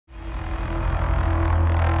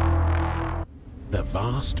the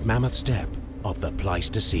vast mammoth steppe of the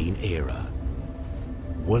Pleistocene era.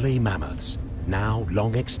 Woolly mammoths, now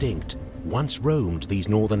long extinct, once roamed these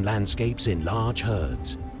northern landscapes in large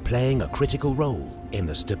herds, playing a critical role in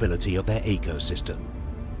the stability of their ecosystem.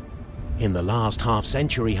 In the last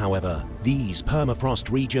half-century, however, these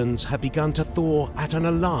permafrost regions have begun to thaw at an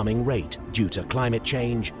alarming rate due to climate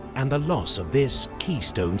change and the loss of this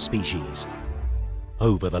keystone species.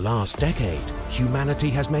 Over the last decade, humanity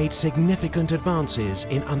has made significant advances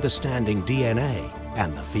in understanding DNA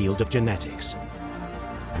and the field of genetics.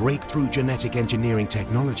 Breakthrough genetic engineering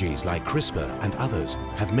technologies like CRISPR and others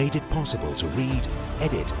have made it possible to read,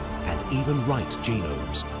 edit, and even write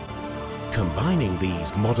genomes. Combining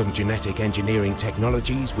these modern genetic engineering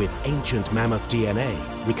technologies with ancient mammoth DNA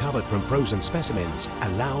recovered from frozen specimens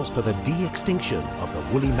allows for the de-extinction of the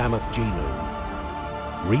woolly mammoth genome.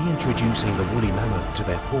 Reintroducing the woolly mammoth to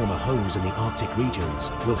their former homes in the Arctic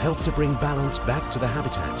regions will help to bring balance back to the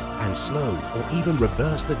habitat and slow or even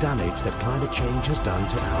reverse the damage that climate change has done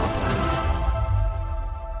to our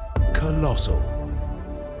planet. Colossal,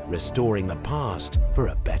 restoring the past for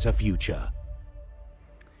a better future.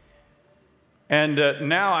 And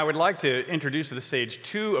now I would like to introduce to the stage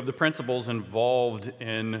two of the principals involved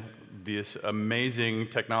in this amazing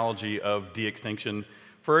technology of de-extinction.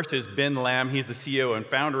 First is Ben Lamm. He's the CEO and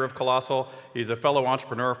founder of Colossal. He's a fellow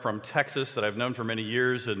entrepreneur from Texas that I've known for many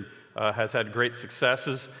years and has had great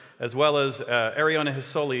successes, as well as Eriona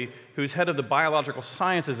Hysolli, who's head of the biological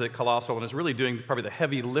sciences at Colossal and is really doing probably the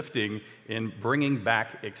heavy lifting in bringing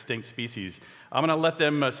back extinct species. I'm going to let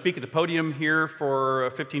them speak at the podium here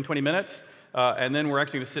for 15, 20 minutes, and then we're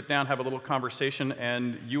actually going to sit down, have a little conversation,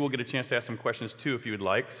 and you will get a chance to ask some questions too if you would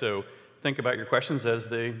like. So think about your questions as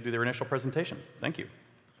they do their initial presentation. Thank you.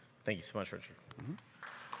 Thank you so much, Richard.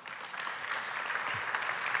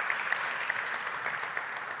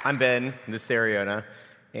 I'm Ben, this is Eriona,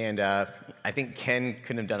 and I think Ken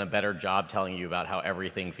couldn't have done a better job telling you about how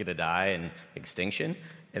everything's going to die and extinction,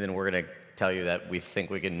 and then we're going to tell you that we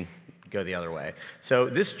think we can go the other way. So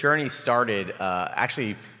this journey started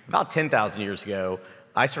actually about 10,000 years ago.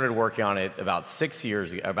 I started working on it about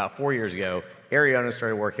 4 years ago. Eriona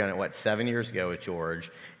started working on it, 7 years ago with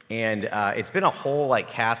George. And it's been a whole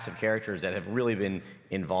cast of characters that have really been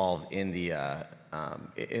involved in the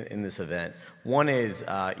in this event. One is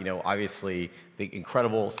obviously the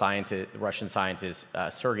incredible scientist, the Russian scientist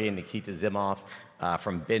Sergei Nikita-Zimov,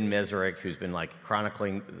 from Ben Mezrich, who's been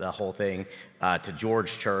chronicling the whole thing, to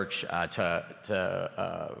George Church,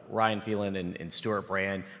 to Ryan Phelan and Stuart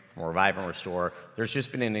Brand from Revive and Restore. There's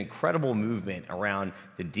just been an incredible movement around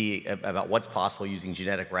about what's possible using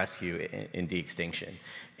genetic rescue in de-extinction.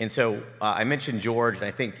 And so I mentioned George, and I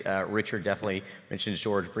think Richard definitely mentioned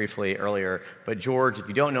George briefly earlier. But George, if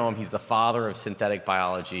you don't know him, he's the father of synthetic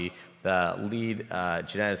biology, the lead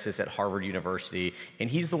geneticist at Harvard University, and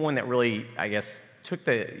he's the one that really, I guess, took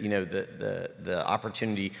the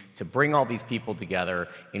opportunity to bring all these people together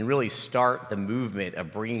and really start the movement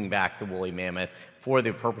of bringing back the woolly mammoth for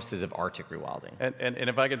the purposes of Arctic rewilding. And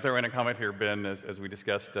if I could throw in a comment here, Ben, as we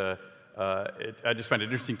discussed, I just find it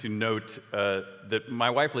interesting to note that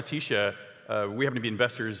my wife, Letitia, we happen to be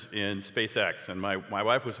investors in SpaceX, and my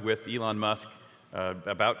wife was with Elon Musk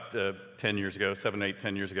about 10 years ago, 7, 8,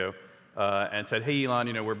 10 years ago, and said, hey,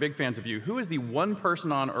 Elon, we're big fans of you. Who is the one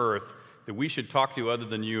person on Earth that we should talk to other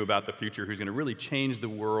than you about the future who's going to really change the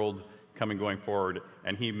world going forward?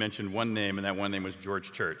 And he mentioned one name, and that one name was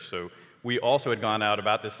George Church. So we also had gone out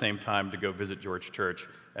about the same time to go visit George Church,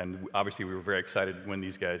 and obviously we were very excited when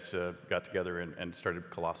these guys got together and started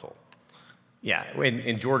Colossal. Yeah,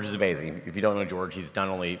 and George is amazing. If you don't know George, he's not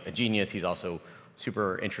only a genius, he's also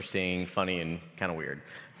super interesting, funny, and kind of weird.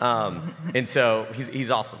 And so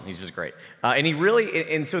he's awesome. He's just great.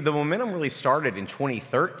 And so the momentum really started in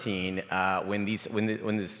 2013 when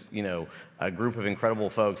this group of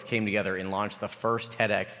incredible folks came together and launched the first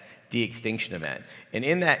TEDx de-extinction event. And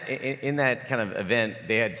in that kind of event,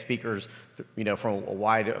 they had speakers from a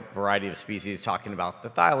wide variety of species talking about the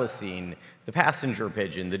thylacine, the passenger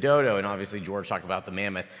pigeon, the dodo, and obviously George talked about the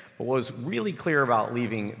mammoth. But what was really clear about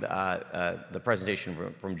leaving the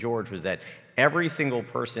presentation from George was that every single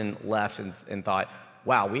person left and thought,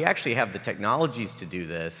 wow, we actually have the technologies to do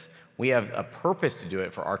this. We have a purpose to do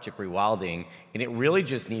it for Arctic rewilding, and it really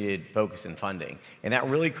just needed focus and funding. And that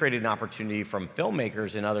really created an opportunity from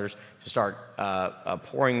filmmakers and others to start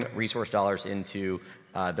pouring resource dollars into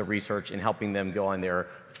the research and helping them go on their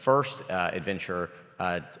first adventure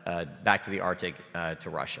back to the Arctic to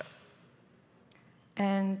Russia.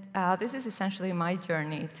 And this is essentially my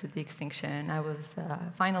journey to the extinction. I was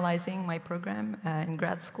finalizing my program in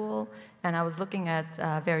grad school, and I was looking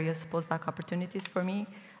at various postdoc opportunities for me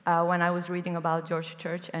when I was reading about George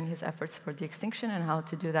Church and his efforts for the extinction and how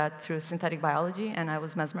to do that through synthetic biology, and I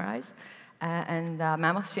was mesmerized. And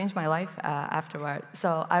mammoths changed my life afterward.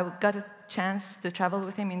 So I got a chance to travel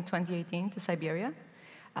with him in 2018 to Siberia.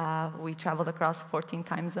 We traveled across 14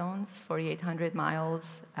 time zones, 4,800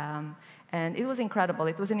 miles, and it was incredible.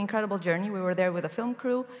 It was an incredible journey. We were there with a film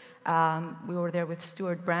crew. We were there with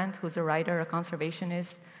Stuart Brandt, who's a writer, a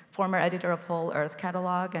conservationist, former editor of Whole Earth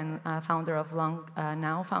Catalog, and founder of Long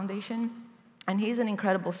Now Foundation. And he's an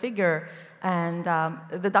incredible figure. And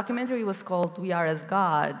the documentary was called We Are as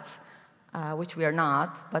Gods, which we are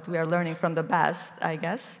not, but we are learning from the best, I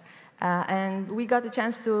guess. And we got a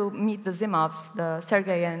chance to meet the Zimovs, the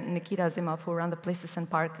Sergei and Nikita Zimov, who run the Pleistocene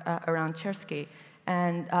Park around Chersky.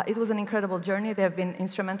 And it was an incredible journey. They have been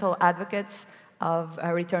instrumental advocates of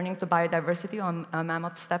returning to biodiversity on a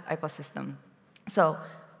mammoth steppe ecosystem. So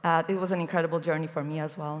it was an incredible journey for me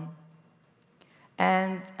as well.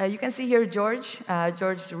 And you can see here George.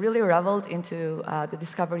 George really reveled into the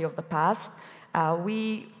discovery of the past.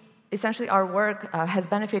 Essentially, our work has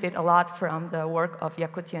benefited a lot from the work of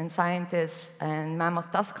Yakutian scientists and mammoth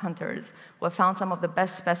tusk hunters who have found some of the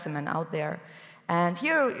best specimens out there. And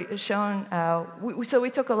here is shown, so we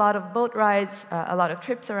took a lot of boat rides, a lot of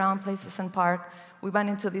trips around Pleistocene Park. We went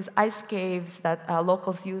into these ice caves that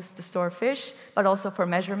locals use to store fish, but also for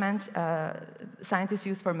measurements. Scientists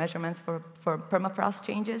use for measurements for permafrost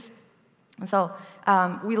changes. And so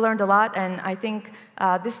we learned a lot, and I think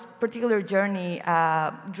this particular journey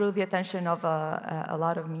drew the attention of a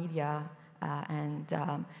lot of media.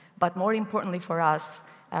 But more importantly for us,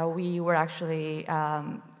 we were actually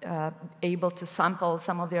able to sample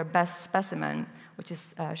some of their best specimen, which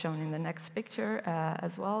is shown in the next picture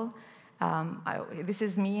as well. This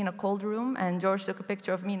is me in a cold room, and George took a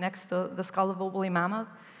picture of me next to the skull of a woolly mammoth.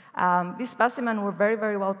 These specimens were very,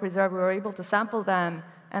 very well preserved. We were able to sample them,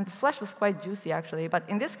 and the flesh was quite juicy, actually. But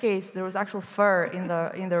in this case, there was actual fur in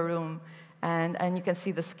the room. And you can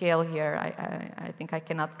see the scale here. I think I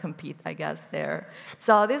cannot compete, I guess, there.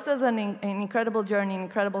 So this was an incredible journey, an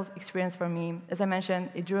incredible experience for me. As I mentioned,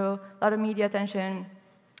 it drew a lot of media attention.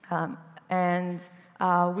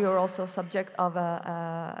 We were also subject of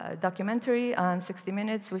a documentary on 60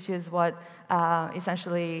 Minutes, which is what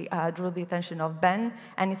essentially drew the attention of Ben,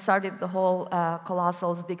 and it started the whole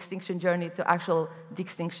Colossal's de-extinction journey to actual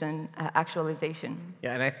de-extinction actualization.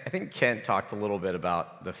 Yeah, and I think Kent talked a little bit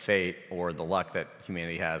about the fate or the luck that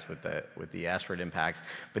humanity has with the asteroid impacts,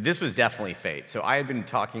 but this was definitely fate. So I had been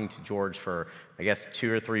talking to George for, I guess,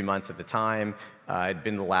 2 or 3 months at the time. I'd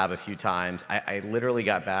been to the lab a few times. I literally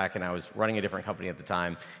got back, and I was running a different company at the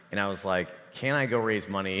time, and I was like, can I go raise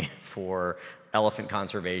money for elephant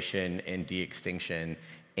conservation and de-extinction?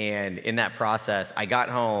 And in that process, I got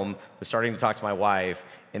home, was starting to talk to my wife,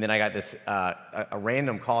 and then I got this a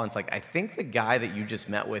random call, and it's like, I think the guy that you just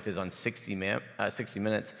met with is on 60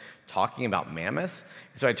 Minutes talking about mammoths.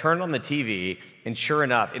 So I turned on the TV, and sure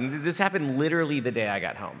enough, and this happened literally the day I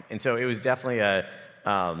got home. And so it was definitely a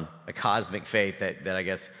cosmic fate that I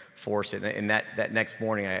guess forced it. And that next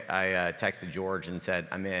morning, I texted George and said,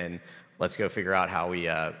 I'm in. Let's go figure out how we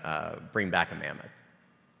bring back a mammoth.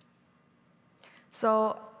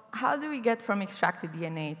 So how do we get from extracted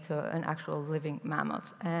DNA to an actual living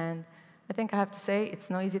mammoth? And I think I have to say, it's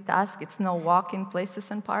no easy task. It's no walk in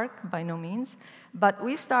Pleistocene Park, by no means. But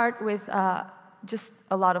we start with just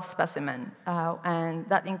a lot of specimen, and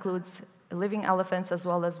that includes living elephants as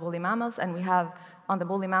well as woolly mammoths. And we have, on the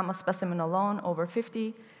woolly mammoth specimen alone, over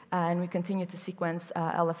 50. And we continue to sequence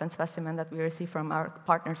elephant specimen that we receive from our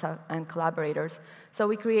partners and collaborators. So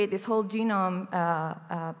we create this whole genome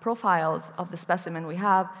profiles of the specimen we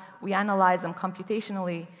have. We analyze them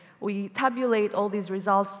computationally. We tabulate all these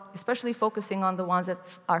results, especially focusing on the ones that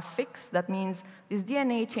are fixed. That means these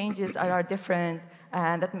DNA changes are different,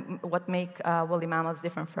 and that's what make woolly mammoths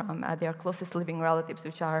different from their closest living relatives,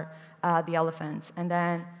 which are the elephants. And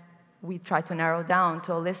then we try to narrow down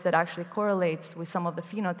to a list that actually correlates with some of the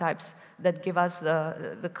phenotypes that give us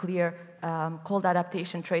the clear cold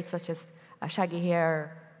adaptation traits, such as shaggy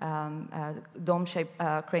hair, dome-shaped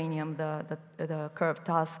cranium, the curved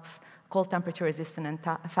tusks, cold temperature resistant, and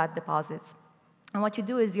fat deposits. And what you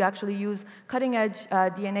do is you actually use cutting-edge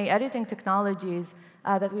DNA editing technologies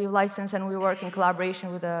that we license, and we work in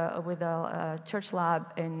collaboration with a church lab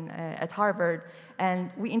at Harvard.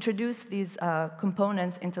 And we introduce these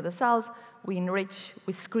components into the cells. We enrich,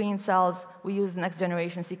 we screen cells, we use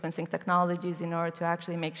next-generation sequencing technologies in order to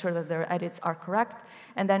actually make sure that their edits are correct.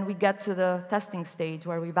 And then we get to the testing stage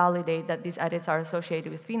where we validate that these edits are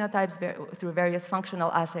associated with phenotypes through various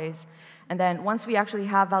functional assays. And then once we actually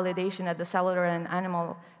have validation at the cellular and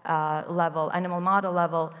animal level, animal model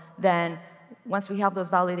level, then once we have those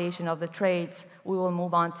validation of the traits, we will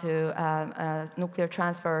move on to nuclear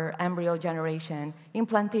transfer, embryo generation,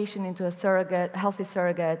 implantation into a surrogate, healthy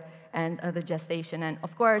surrogate, and the gestation. And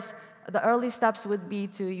of course, the early steps would be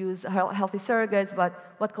to use healthy surrogates,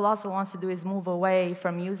 but what Colossal wants to do is move away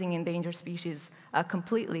from using endangered species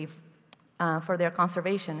completely for their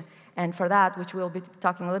conservation. And for that, which we'll be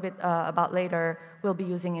talking a little bit about later, we'll be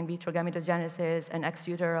using in vitro gametogenesis and ex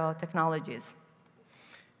utero technologies.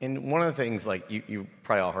 And one of the things, like you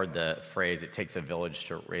probably all heard the phrase, it takes a village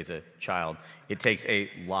to raise a child. It takes a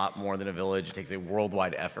lot more than a village. It takes a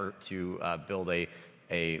worldwide effort to build a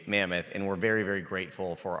mammoth, and we're very, very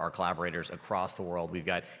grateful for our collaborators across the world. We've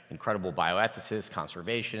got incredible bioethicists,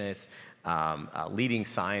 conservationists, leading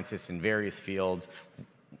scientists in various fields.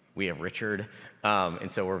 We have Richard,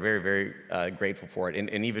 and so we're very, very grateful for it.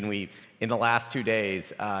 And even in the last 2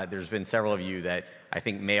 days, there's been several of you that I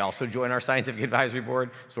think may also join our scientific advisory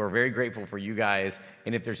board, so we're very grateful for you guys.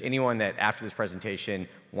 And if there's anyone that after this presentation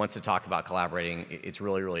wants to talk about collaborating, it's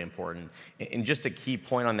really, really important. And just a key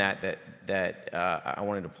point on that I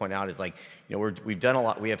wanted to point out is, like, you know, we've done a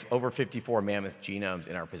lot. We have over 54 mammoth genomes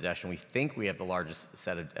in our possession. We think we have the largest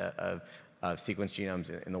set of sequenced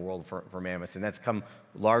genomes in the world for mammoths, and that's come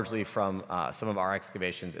largely from some of our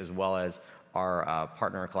excavations as well as our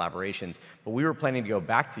partner collaborations. But we were planning to go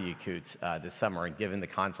back to Yakuts this summer, and given the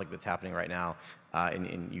conflict that's happening right now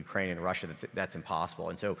in Ukraine and Russia, that's impossible.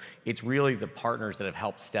 And so it's really the partners that have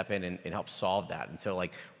helped step in and help solve that. And so,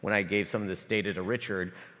 like, when I gave some of this data to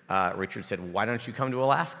Richard, Richard said, why don't you come to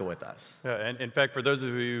Alaska with us? And in fact, for those of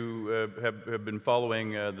you who have been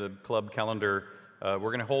following the club calendar, we're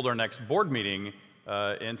going to hold our next board meeting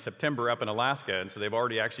in September up in Alaska. And so they've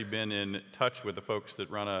already actually been in touch with the folks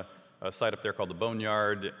that run a site up there called the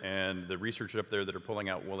Boneyard, and the researchers up there that are pulling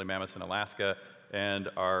out woolly mammoths in Alaska, and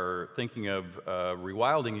are thinking of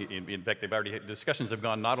rewilding. In fact, discussions have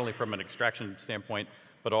gone not only from an extraction standpoint,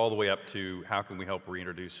 but all the way up to how can we help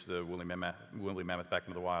reintroduce the woolly mammoth back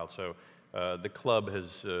into the wild. So the club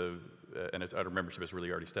has, and its outer membership is really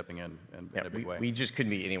already stepping in a big way. We just couldn't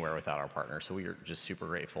be anywhere without our partners, so we are just super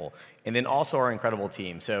grateful. And then also our incredible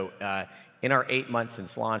team. So in our 8 months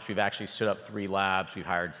since launch, we've actually stood up 3 labs. We've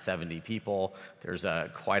hired 70 people. There's and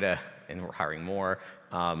we're hiring more,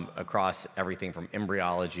 across everything from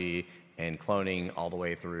embryology and cloning all the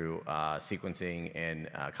way through sequencing and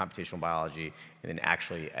computational biology, and then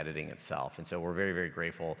actually editing itself. And so we're very, very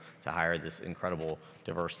grateful to hire this incredible,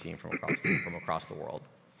 diverse team from across the world.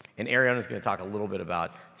 And Eriona is going to talk a little bit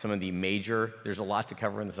about some of the there's a lot to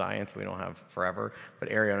cover in the science, we don't have forever, but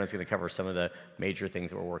Eriona is going to cover some of the major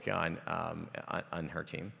things that we're working on her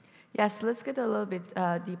team. Yes, let's get a little bit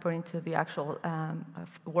deeper into the actual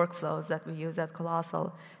workflows that we use at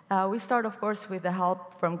Colossal. We start, of course, with the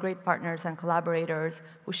help from great partners and collaborators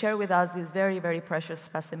who share with us this very, very precious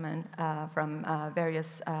specimen from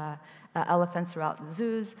various elephants throughout the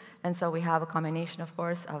zoos. And so we have a combination, of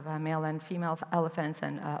course, of male and female elephants,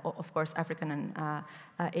 and of course, African and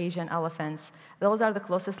Asian elephants. Those are the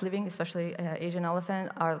closest living, especially Asian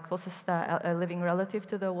elephant, are the closest living relative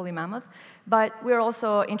to the woolly mammoth. But we're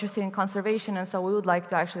also interested in conservation, and so we would like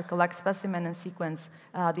to actually collect specimen and sequence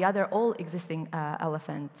the other all existing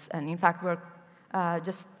elephants. And in fact, we're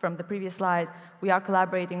just from the previous slide, we are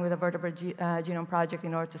collaborating with the Vertebrate Genome Project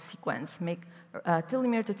in order to sequence, make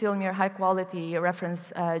telomere to telomere high-quality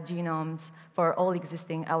reference genomes for all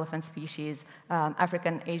existing elephant species,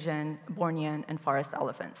 African, Asian, Bornean, and forest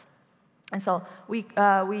elephants. And so we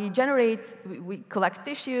collect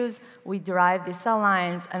tissues, we derive the cell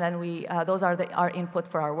lines, and then those are our input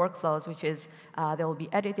for our workflows, which is they will be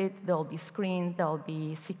edited, they will be screened, they will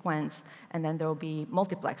be sequenced, and then there will be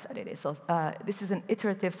multiplex edited. So this is an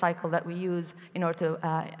iterative cycle that we use in order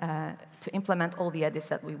to implement all the edits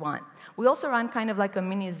that we want. We also run kind of like a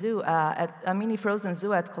mini zoo, a mini frozen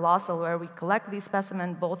zoo at Colossal, where we collect these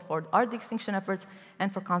specimens both for our de-extinction efforts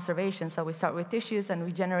and for conservation. So we start with tissues, and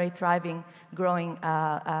we generate thriving, growing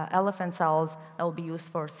elephant cells that will be used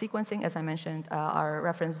for sequencing, as I mentioned, our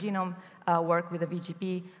reference genome work with the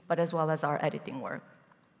VGP, but as well as our editing work.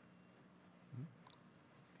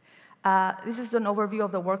 This is an overview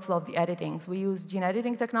of the workflow of the editing. We use gene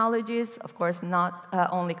editing technologies, of course, not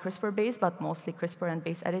only CRISPR-based, but mostly CRISPR and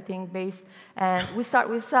base editing-based. And we start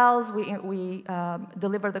with cells. We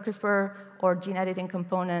deliver the CRISPR or gene editing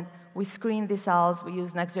component. We screen these cells. We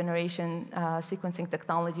use next-generation sequencing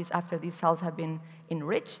technologies after these cells have been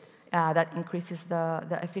enriched. That increases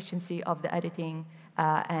the efficiency of the editing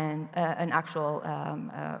and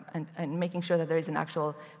making sure that there is an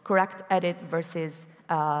actual correct edit versus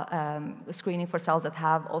screening for cells that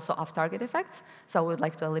have also off-target effects. So we would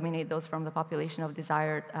like to eliminate those from the population of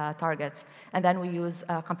desired targets. And then we use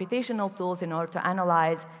computational tools in order to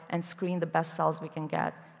analyze and screen the best cells we can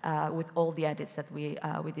get with all the edits that we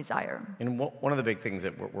desire. And one of the big things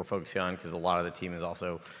that we're focusing on, because a lot of the team is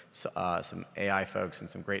also some AI folks and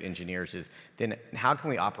some great engineers, is then how can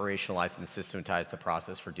we operationalize and systematize the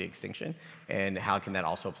process for de-extinction, and how can that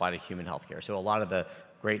also apply to human healthcare? So a lot of the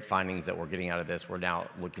great findings that we're getting out of this, we're now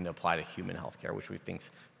looking to apply to human healthcare, which we think is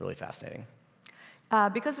really fascinating.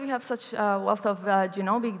 Because we have such a wealth of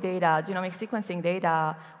genomic data, genomic sequencing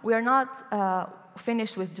data, we are not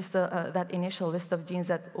finished with just that initial list of genes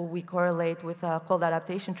that we correlate with cold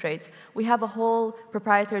adaptation traits. We have a whole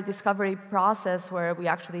proprietary discovery process where we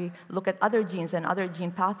actually look at other genes and other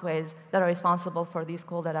gene pathways that are responsible for these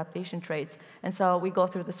cold adaptation traits. And so we go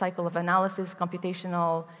through the cycle of analysis,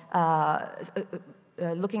 computational,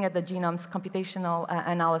 looking at the genome's computational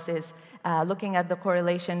analysis, looking at the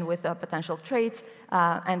correlation with potential traits,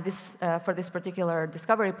 and for this particular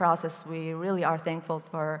discovery process, we really are thankful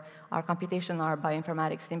for our computational, our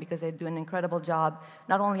bioinformatics team, because they do an incredible job,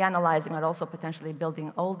 not only analyzing, but also potentially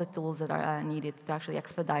building all the tools that are needed to actually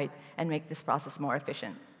expedite and make this process more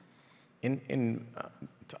efficient. I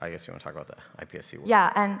guess you want to talk about the iPSC work.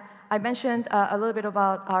 Yeah, and I mentioned a little bit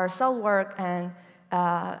about our cell work, and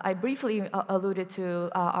I briefly alluded to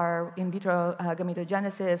our in vitro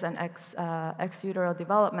gametogenesis and ex utero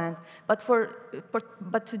development,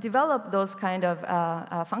 but to develop those kind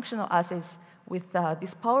of functional assays with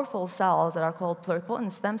these powerful cells that are called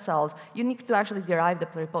pluripotent stem cells, you need to actually derive the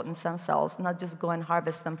pluripotent stem cells, not just go and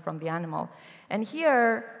harvest them from the animal. And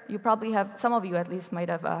here, you probably have, some of you at least might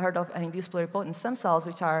have heard of induced pluripotent stem cells,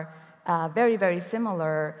 which are very, very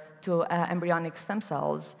similar to embryonic stem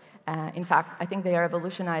cells. In fact, I think they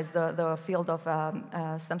revolutionized the field of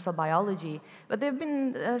stem cell biology. But they've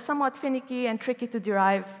been somewhat finicky and tricky to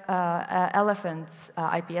derive elephants'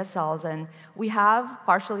 iPS cells. And we have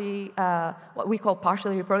partially, what we call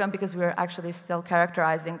partially reprogrammed, because we're actually still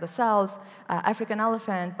characterizing the cells, African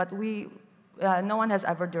elephant, but no one has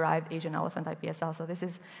ever derived Asian elephant iPS cells. So this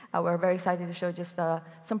is, we're very excited to show just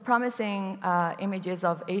some promising images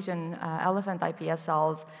of Asian elephant iPS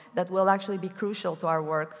cells that will actually be crucial to our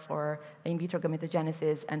work for in vitro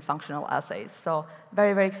gametogenesis and functional assays. So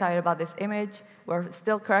very, very excited about this image. We're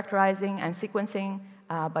still characterizing and sequencing,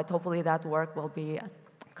 but hopefully that work will be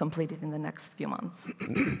completed in the next few months.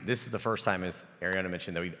 This is the first time, as Eriona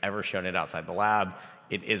mentioned, that we've ever shown it outside the lab.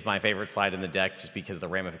 It is my favorite slide in the deck, just because the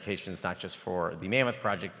ramifications, not just for the Mammoth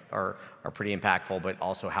project, are pretty impactful, but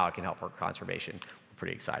also how it can help for conservation. We're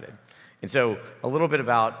pretty excited. And so a little bit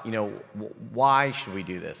about, why should we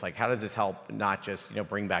do this? Like, how does this help not just,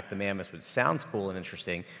 bring back the mammoths, which sounds cool and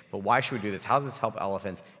interesting, but why should we do this? How does this help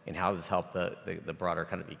elephants, and how does this help the broader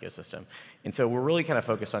kind of ecosystem? And so we're really kind of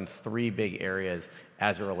focused on three big areas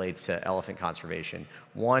as it relates to elephant conservation.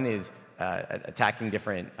 One is attacking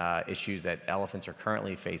different issues that elephants are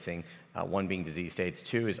currently facing, one being disease states,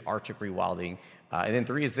 two is Arctic rewilding, and then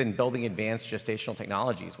three is then building advanced gestational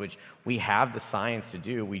technologies, which we have the science to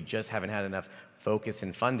do. We just haven't had enough focus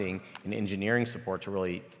and funding and engineering support to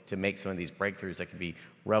really to make some of these breakthroughs that could be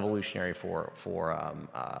revolutionary for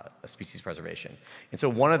species preservation. And so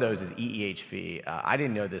one of those is EEHV. I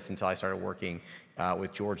didn't know this until I started working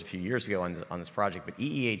with George a few years ago on this project, but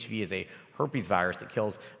EEHV is a herpes virus that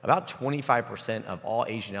kills about 25% of all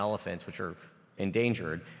Asian elephants, which are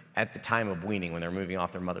endangered, at the time of weaning, when they're moving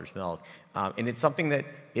off their mother's milk. And it's something that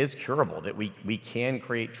is curable, that we can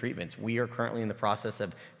create treatments. We are currently in the process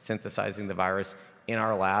of synthesizing the virus in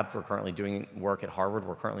our lab. We're currently doing work at Harvard.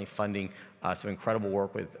 We're currently funding some incredible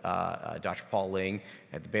work with Dr. Paul Ling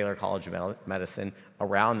at the Baylor College of Medicine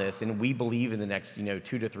around this. And we believe in the next 2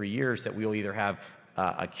 to 3 years that we will either have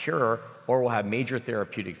a cure, or we'll have major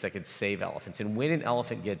therapeutics that could save elephants. And when an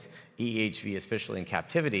elephant gets EEHV, especially in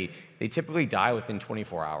captivity, they typically die within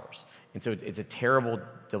 24 hours. And so it's a terrible,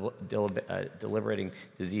 debilitating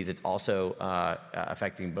disease. It's also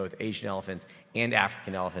affecting both Asian elephants and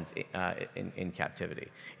African elephants in captivity.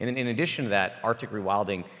 And then in addition to that, Arctic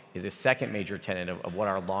rewilding is a second major tenet of what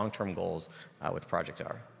our long-term goals with the project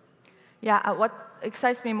are. Yeah, what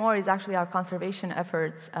excites me more is actually our conservation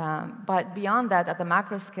efforts. But beyond that, at the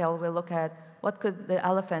macro scale, we look at what could the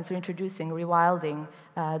elephants reintroducing, rewilding,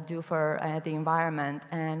 do for the environment.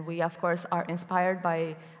 And we, of course, are inspired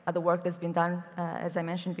by the work that's been done, as I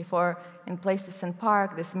mentioned before, in Pleistocene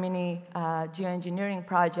Park, this mini geoengineering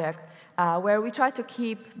project, where we try to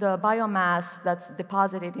keep the biomass that's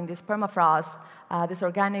deposited in this permafrost, this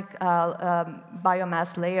organic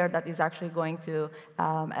biomass layer that is actually going to,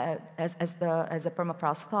 as the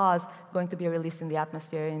permafrost thaws, going to be released in the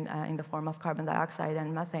atmosphere in the form of carbon dioxide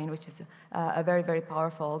and methane, which is a very, very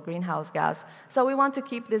powerful greenhouse gas. So we want to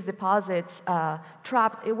keep these deposits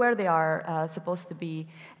trapped where they are supposed to be.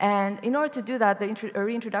 And in order to do that, the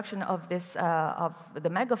reintroduction of this, of the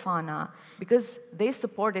megafauna, because they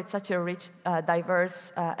supported such a rich,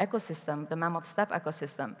 diverse ecosystem, the mammoth steppe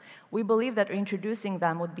ecosystem, we believe that reintroducing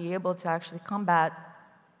them would be able to actually combat.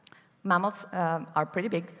 Mammoths are pretty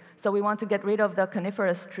big, so we want to get rid of the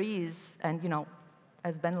coniferous trees. And, you know,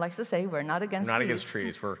 as Ben likes to say, we're not against trees. We're not against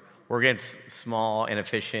trees. We're against small,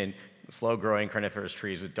 inefficient, slow-growing coniferous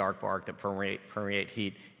trees with dark bark that permeate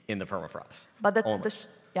heat in the permafrost. But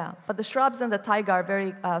the shrubs and the taiga are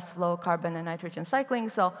very slow carbon and nitrogen cycling,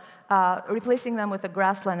 so replacing them with a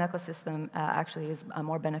grassland ecosystem actually is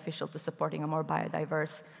more beneficial to supporting a more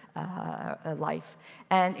biodiverse life.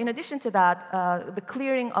 And in addition to that, the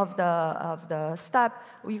clearing of the steppe,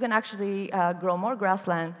 you can actually grow more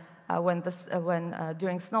grassland when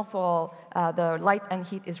during snowfall, the light and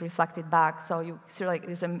heat is reflected back, so you see like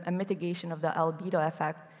there's a mitigation of the albedo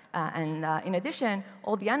effect. And in addition,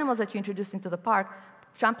 all the animals that you introduce into the park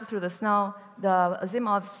trample through the snow. The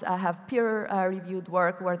Asimovs have peer-reviewed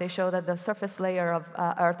work where they show that the surface layer of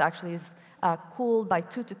Earth actually is cooled by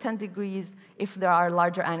 2 to 10 degrees if there are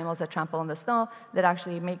larger animals that trample on the snow that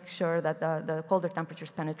actually make sure that the colder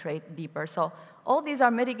temperatures penetrate deeper. So all these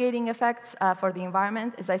are mitigating effects for the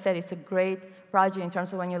environment. As I said, it's a great project in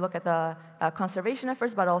terms of when you look at the conservation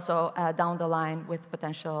efforts, but also down the line with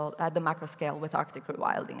potential at the macro scale with Arctic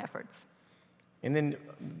rewilding efforts. And then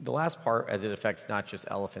the last part, as it affects not just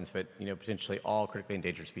elephants, but potentially all critically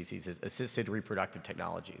endangered species, is assisted reproductive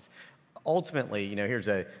technologies. Ultimately, here's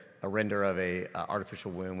a render of a artificial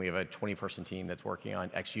womb. We have a 20-person team that's working on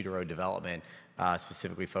ex utero development,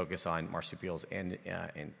 specifically focused on marsupials and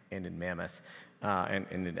in mammoths and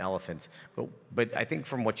in elephants. But I think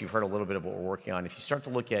from what you've heard a little bit of what we're working on, if you start to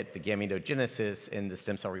look at the gametogenesis and the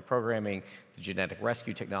stem cell reprogramming, the genetic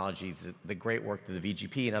rescue technologies, the great work that the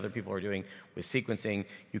VGP and other people are doing with sequencing,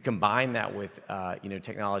 you combine that with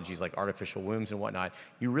technologies like artificial wombs and whatnot,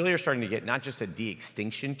 you really are starting to get not just a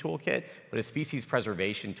de-extinction toolkit, but a species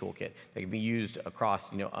preservation toolkit that can be used across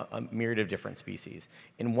a myriad of different species.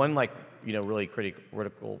 And one really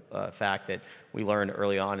critical fact that we learned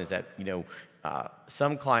early on is that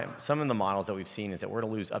some of the models that we've seen is that we're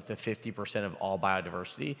going to lose up to 50% of all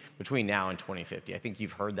biodiversity between now and 2050. I think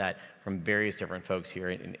you've heard that from various different folks here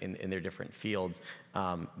in their different fields.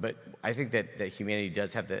 But I think that humanity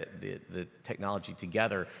does have the technology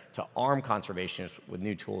together to arm conservationists with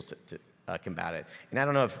new tools to combat it. And I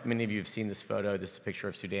don't know if many of you have seen this photo. This is a picture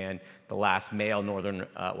of Sudan, the last male northern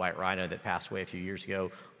white rhino that passed away a few years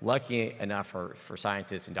ago. Lucky enough for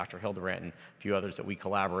scientists and Dr. Hildebrandt and a few others that we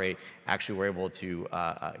collaborate, actually were able to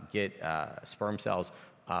get sperm cells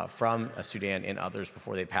from Sudan and others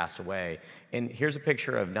before they passed away. And here's a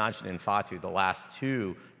picture of Najin and Fatu, the last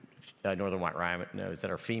two northern white rhinos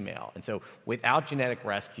that are female. And so without genetic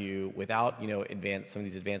rescue, without some of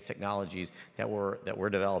these advanced technologies that we're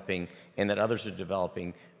developing and that others are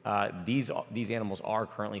developing, these animals are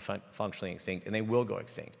currently functionally extinct, and they will go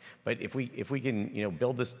extinct. But if we can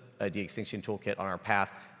build this de-extinction toolkit on our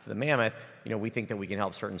path to the mammoth, we think that we can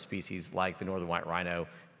help certain species like the northern white rhino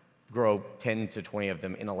grow 10 to 20 of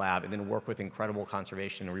them in a lab, and then work with incredible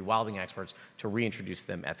conservation and rewilding experts to reintroduce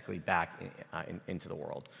them ethically back into the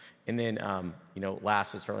world. And then,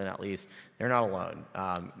 last but certainly not least, they're not alone.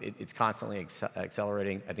 It's constantly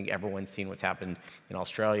accelerating. I think everyone's seen what's happened in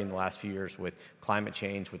Australia in the last few years with climate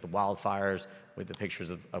change, with the wildfires, with the pictures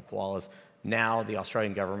of koalas. Now the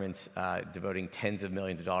Australian government's devoting tens of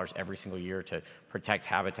millions of dollars every single year to protect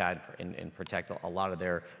habitat and protect a lot of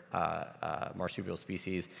their marsupial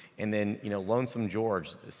species. And then, Lonesome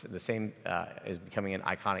George, the same, is becoming an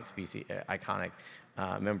iconic species,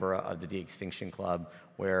 member of the De-Extinction Club,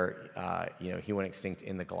 where he went extinct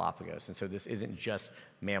in the Galapagos. And so this isn't just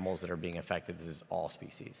mammals that are being affected; this is all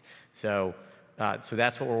species. So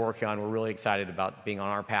that's what we're working on. We're really excited about being on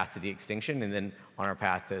our path to de-extinction and then on our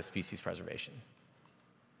path to species preservation.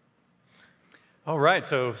 All right,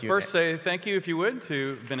 so first say thank you, if you would,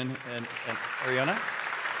 to Ben and Eriona.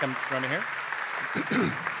 Come around here.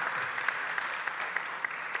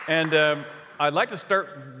 And I'd like to start,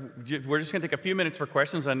 we're just going to take a few minutes for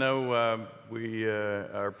questions. I know we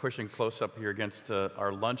are pushing close up here against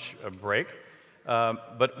our lunch break.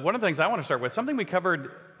 But one of the things I want to start with, something we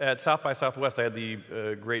covered at South by Southwest. I had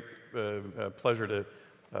the great pleasure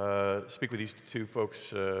to speak with these two folks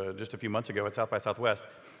just a few months ago at South by Southwest,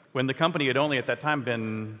 when the company had only at that time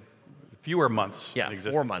been fewer months in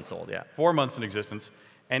existence. 4 months old, yeah. 4 months in existence.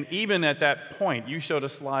 And even at that point, you showed a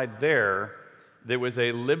slide there. There was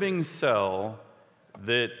a living cell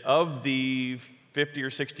that of the 50 or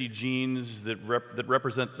 60 genes that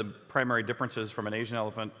represent the primary differences from an Asian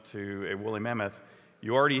elephant to a woolly mammoth,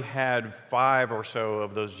 you already had 5 or so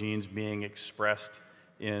of those genes being expressed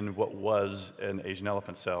in what was an Asian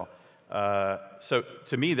elephant cell. So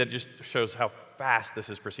to me, that just shows how fast this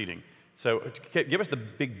is proceeding. So give us the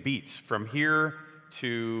big beats from here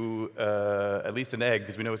to at least an egg,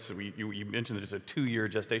 because we know you mentioned that it's a 2-year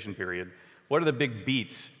gestation period. What are the big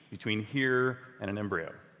beats between here and an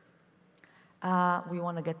embryo? We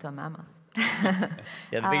want to get to a mammoth. Yeah,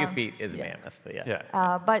 the biggest beat is a mammoth, but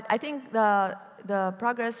yeah. But I think the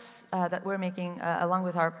progress that we're making, along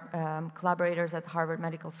with our collaborators at Harvard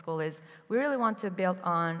Medical School, is we really want to build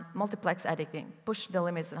on multiplex editing, push the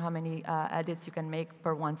limits on how many edits you can make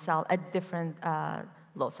per one cell at different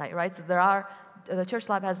loci, right? So the Church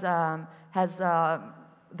Lab has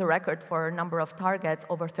the record for number of targets,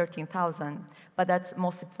 over 13,000, but that's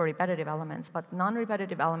mostly for repetitive elements. But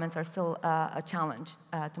non-repetitive elements are still a challenge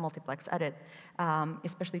to multiplex edit,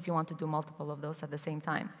 especially if you want to do multiple of those at the same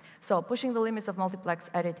time. So pushing the limits of multiplex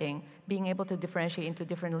editing, being able to differentiate into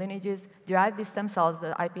different lineages, derive these stem cells,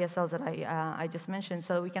 the iPS cells that I just mentioned,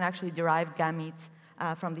 so we can actually derive gametes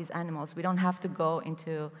from these animals. We don't have to go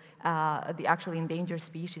into the actually endangered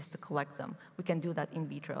species to collect them. We can do that in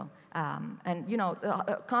vitro. And you know,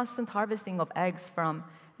 constant harvesting of eggs from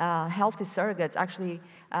healthy surrogates actually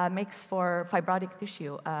makes for fibrotic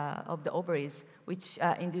tissue of the ovaries, which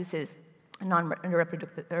induces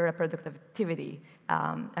non-reproductive activity.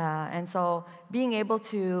 And so being able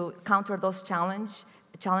to counter those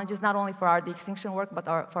challenges not only for our de-extinction work, but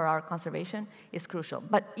for our conservation is crucial.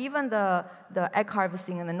 But even the egg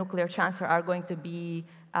harvesting and the nuclear transfer are going to be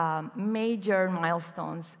major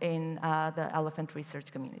milestones in the elephant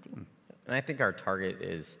research community. And I think our target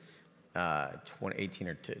is 18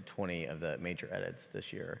 or 20 of the major edits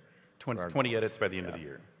this year. 20 edits by the end of the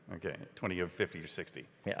year. Okay, 20 of 50 or 60.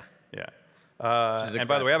 Yeah. Yeah. And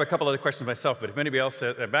by the way, I have a couple other questions myself, but if anybody else,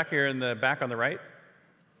 back here in the back on the right,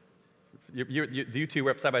 you two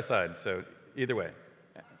were up side by side, so either way.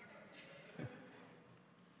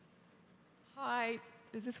 Hi,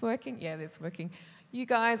 is this working? Yeah, it's working. You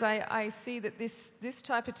guys, I see that this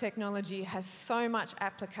type of technology has so much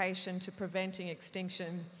application to preventing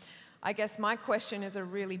extinction. I guess my question is a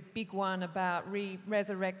really big one about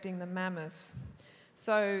resurrecting the mammoth.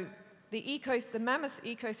 So the mammoth's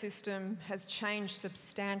ecosystem has changed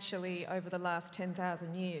substantially over the last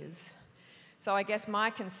 10,000 years. So I guess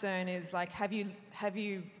my concern is, like, have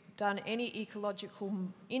you done any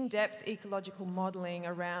in-depth ecological modeling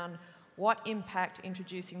around what impact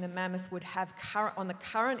introducing the mammoth would have on the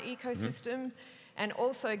current ecosystem, and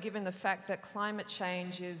also given the fact that climate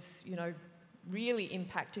change is, you know, really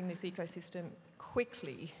impacting this ecosystem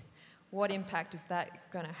quickly, what impact is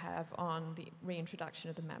that going to have on the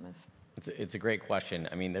reintroduction of the mammoth? It's a great question.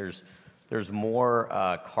 I mean, there's more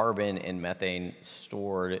carbon and methane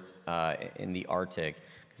stored in the Arctic,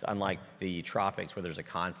 because unlike the tropics where there's a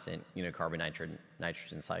constant, you know, carbon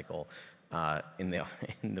nitrogen cycle, in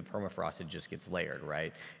the permafrost, it just gets layered,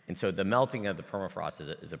 right? And so the melting of the permafrost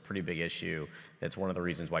is a pretty big issue. That's one of the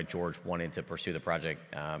reasons why George wanted to pursue the project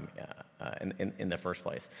in the first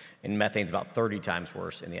place. And methane's about 30 times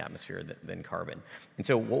worse in the atmosphere than carbon. And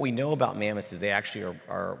so what we know about mammoths is they actually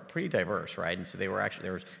are pretty diverse, right? And so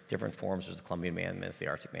there was different forms. There's the Columbian mammoths, the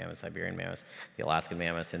Arctic mammoths, Siberian mammoths, the Alaskan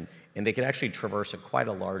mammoths, and they could actually traverse quite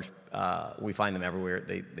a large, we find them everywhere,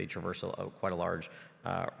 they traverse quite a large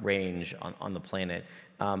range on the planet.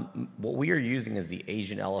 What we are using is the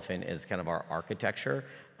Asian elephant as kind of our architecture.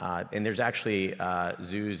 And there's actually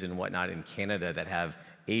zoos and whatnot in Canada that have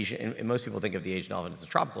Asian, and most people think of the Asian elephant as a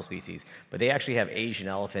tropical species, but they actually have Asian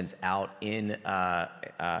elephants out in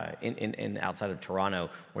outside of Toronto,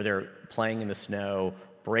 where they're playing in the snow,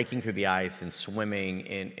 breaking through the ice and swimming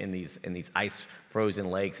in these ice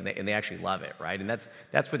frozen lakes, and they actually love it, right? And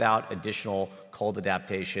that's without additional cold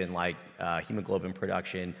adaptation like hemoglobin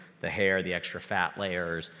production, the hair, the extra fat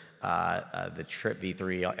layers, the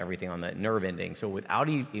TRPV3, everything on the nerve ending. So without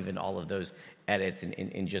even all of those edits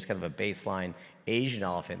in just kind of a baseline Asian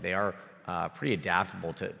elephant, they are pretty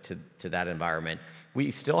adaptable to that environment.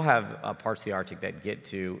 We still have parts of the Arctic that get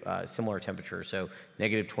to similar temperatures, so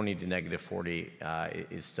 -20 to -40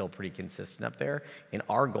 is still pretty consistent up there. And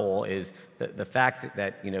our goal is the fact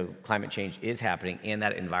that climate change is happening and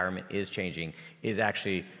that environment is changing is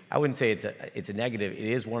actually, I wouldn't say it's a negative. It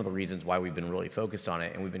is one of the reasons why we've been really focused on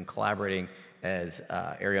it, and we've been collaborating, as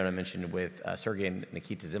Eriona mentioned, with Sergey and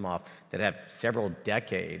Nikita Zimov, that have several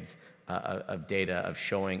decades of data of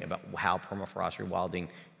showing about how permafrost rewilding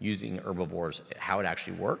using herbivores, how it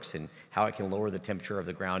actually works and how it can lower the temperature of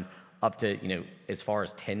the ground up to as far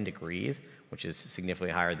as 10 degrees, which is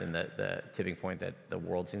significantly higher than the tipping point that the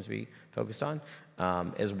world seems to be focused on,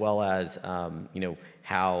 as well as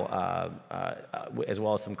as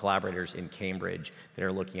well as some collaborators in Cambridge that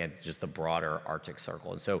are looking at just the broader Arctic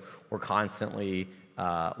Circle. And so we're constantly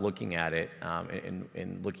looking at it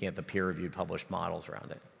and looking at the peer-reviewed published models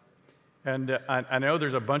around it. And I know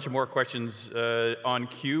there's a bunch of more questions on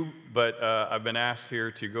queue, but I've been asked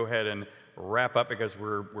here to go ahead and wrap up because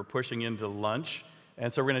we're pushing into lunch.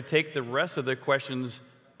 And so we're going to take the rest of the questions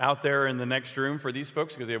out there in the next room for these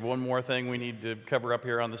folks, because we have one more thing we need to cover up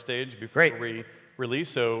here on the stage before we release.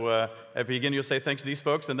 So if again, you'll say thanks to these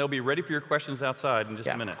folks, and they'll be ready for your questions outside in just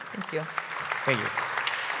a minute. Thank you. Thank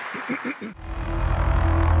you.